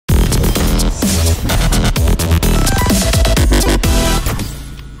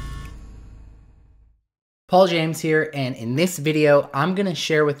Paul James here, and in this video, I'm going to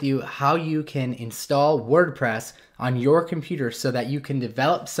share with you how you can install WordPress on your computer so that you can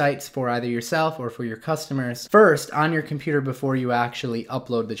develop sites for either yourself or for your customers first on your computer before you actually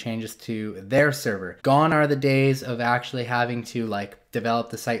upload the changes to their server. Gone are the days of actually having to develop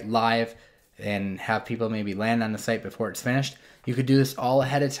the site live and have people maybe land on the site before it's finished. You could do this all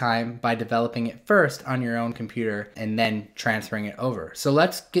ahead of time by developing it first on your own computer and then transferring it over. So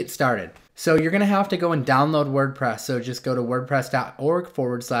let's get started. So you're gonna have to go and download WordPress. So just go to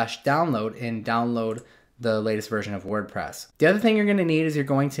wordpress.org/download and download the latest version of WordPress. The other thing you're gonna need is you're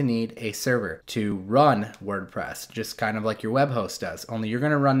going to need a server to run WordPress, just kind of like your web host does, only you're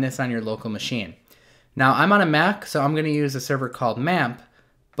gonna run this on your local machine. Now I'm on a Mac, so I'm gonna use a server called WAMP,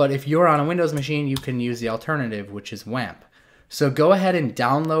 but if you're on a Windows machine, you can use the alternative, which is WAMP. So go ahead and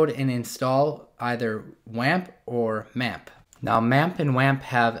download and install either WAMP or MAMP. Now MAMP and WAMP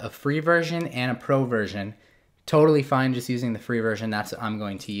have a free version and a pro version. Totally fine just using the free version, that's what I'm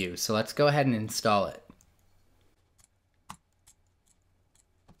going to use. So let's go ahead and install it.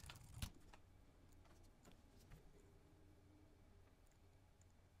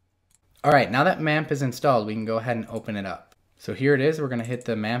 All right, now that MAMP is installed, we can go ahead and open it up. So here it is, we're gonna hit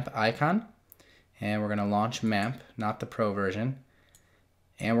the MAMP icon and we're gonna launch MAMP, not the pro version.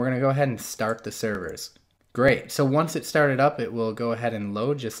 And we're gonna go ahead and start the servers. Great, so once it's started up, it will go ahead and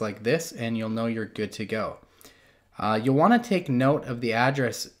load just like this and you'll know you're good to go. You'll wanna take note of the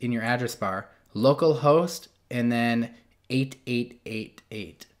address in your address bar, localhost and then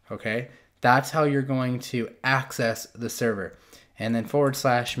 8888, okay? That's how you're going to access the server. And then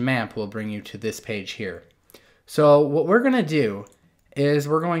 /MAMP will bring you to this page here. So what we're gonna do is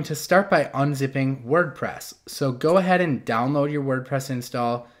we're going to start by unzipping WordPress. So go ahead and download your WordPress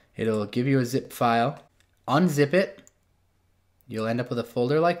install. It'll give you a zip file. Unzip it. You'll end up with a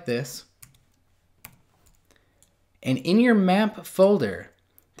folder like this. And in your MAMP folder,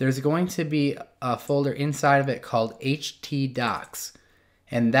 there's going to be a folder inside of it called htdocs.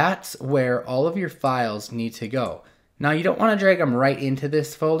 And that's where all of your files need to go. Now you don't want to drag them right into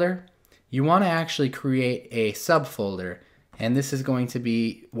this folder. You want to actually create a subfolder, and this is going to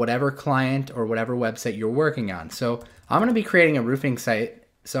be whatever client or whatever website you're working on. So I'm going to be creating a roofing site,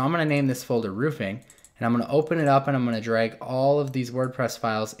 so I'm going to name this folder roofing, and I'm going to open it up and I'm going to drag all of these WordPress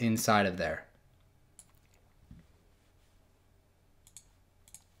files inside of there.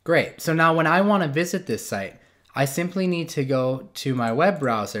 Great, so now when I want to visit this site, I simply need to go to my web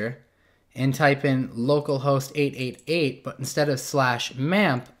browser and type in localhost 888, but instead of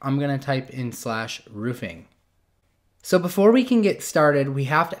 /MAMP, I'm gonna type in /roofing. So before we can get started, we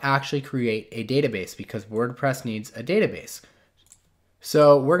have to actually create a database because WordPress needs a database.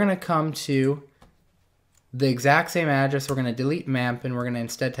 So we're gonna come to the exact same address, we're gonna delete MAMP and we're gonna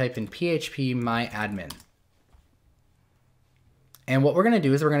instead type in phpMyAdmin. And what we're gonna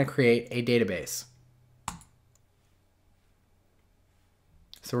do is we're gonna create a database.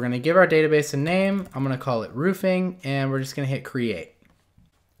 So we're going to give our database a name. I'm going to call it roofing and we're just going to hit create.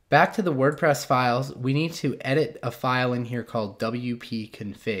 Back to the WordPress files, we need to edit a file in here called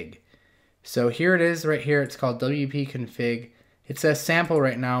wp-config. So here it is right here. It's called wp-config. It says sample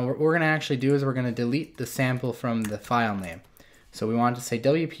right now. What we're going to actually do is we're going to delete the sample from the file name. So we want to say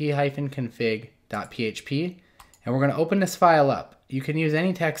wp-config.php and we're going to open this file up. You can use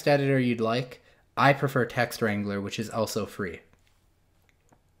any text editor you'd like. I prefer Text Wrangler, which is also free.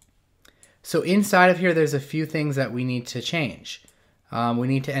 So inside of here, there's a few things that we need to change. We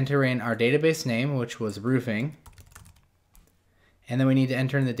need to enter in our database name, which was roofing. And then we need to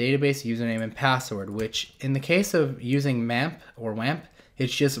enter in the database username and password, which in the case of using MAMP or WAMP,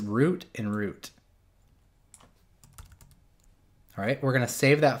 it's just root and root. All right, we're gonna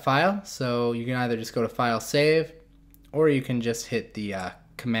save that file. So you can either just go to File Save, or you can just hit the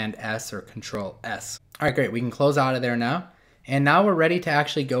Command S or Control S. All right, great, we can close out of there now. And now we're ready to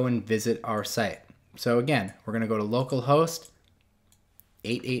actually go and visit our site. So again, we're going to go to localhost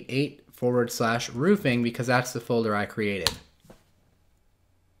 888 /roofing because that's the folder I created.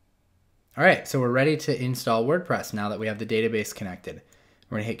 All right, so we're ready to install WordPress now that we have the database connected.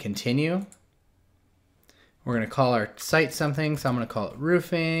 We're going to hit continue. We're going to call our site something, so I'm going to call it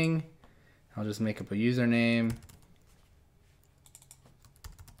roofing. I'll just make up a username.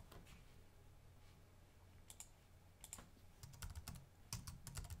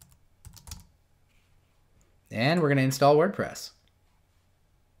 And we're going to install WordPress.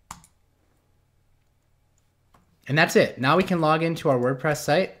 And that's it. Now we can log into our WordPress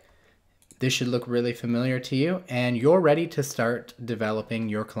site. This should look really familiar to you, and you're ready to start developing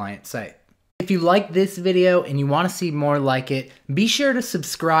your client site. If If you like this video and you want to see more like it, be sure to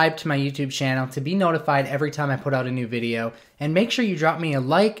subscribe to my YouTube channel to be notified every time I put out a new video, and make sure you drop me a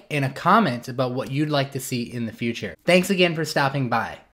like and a comment about what you'd like to see in the future. Thanks again for stopping by.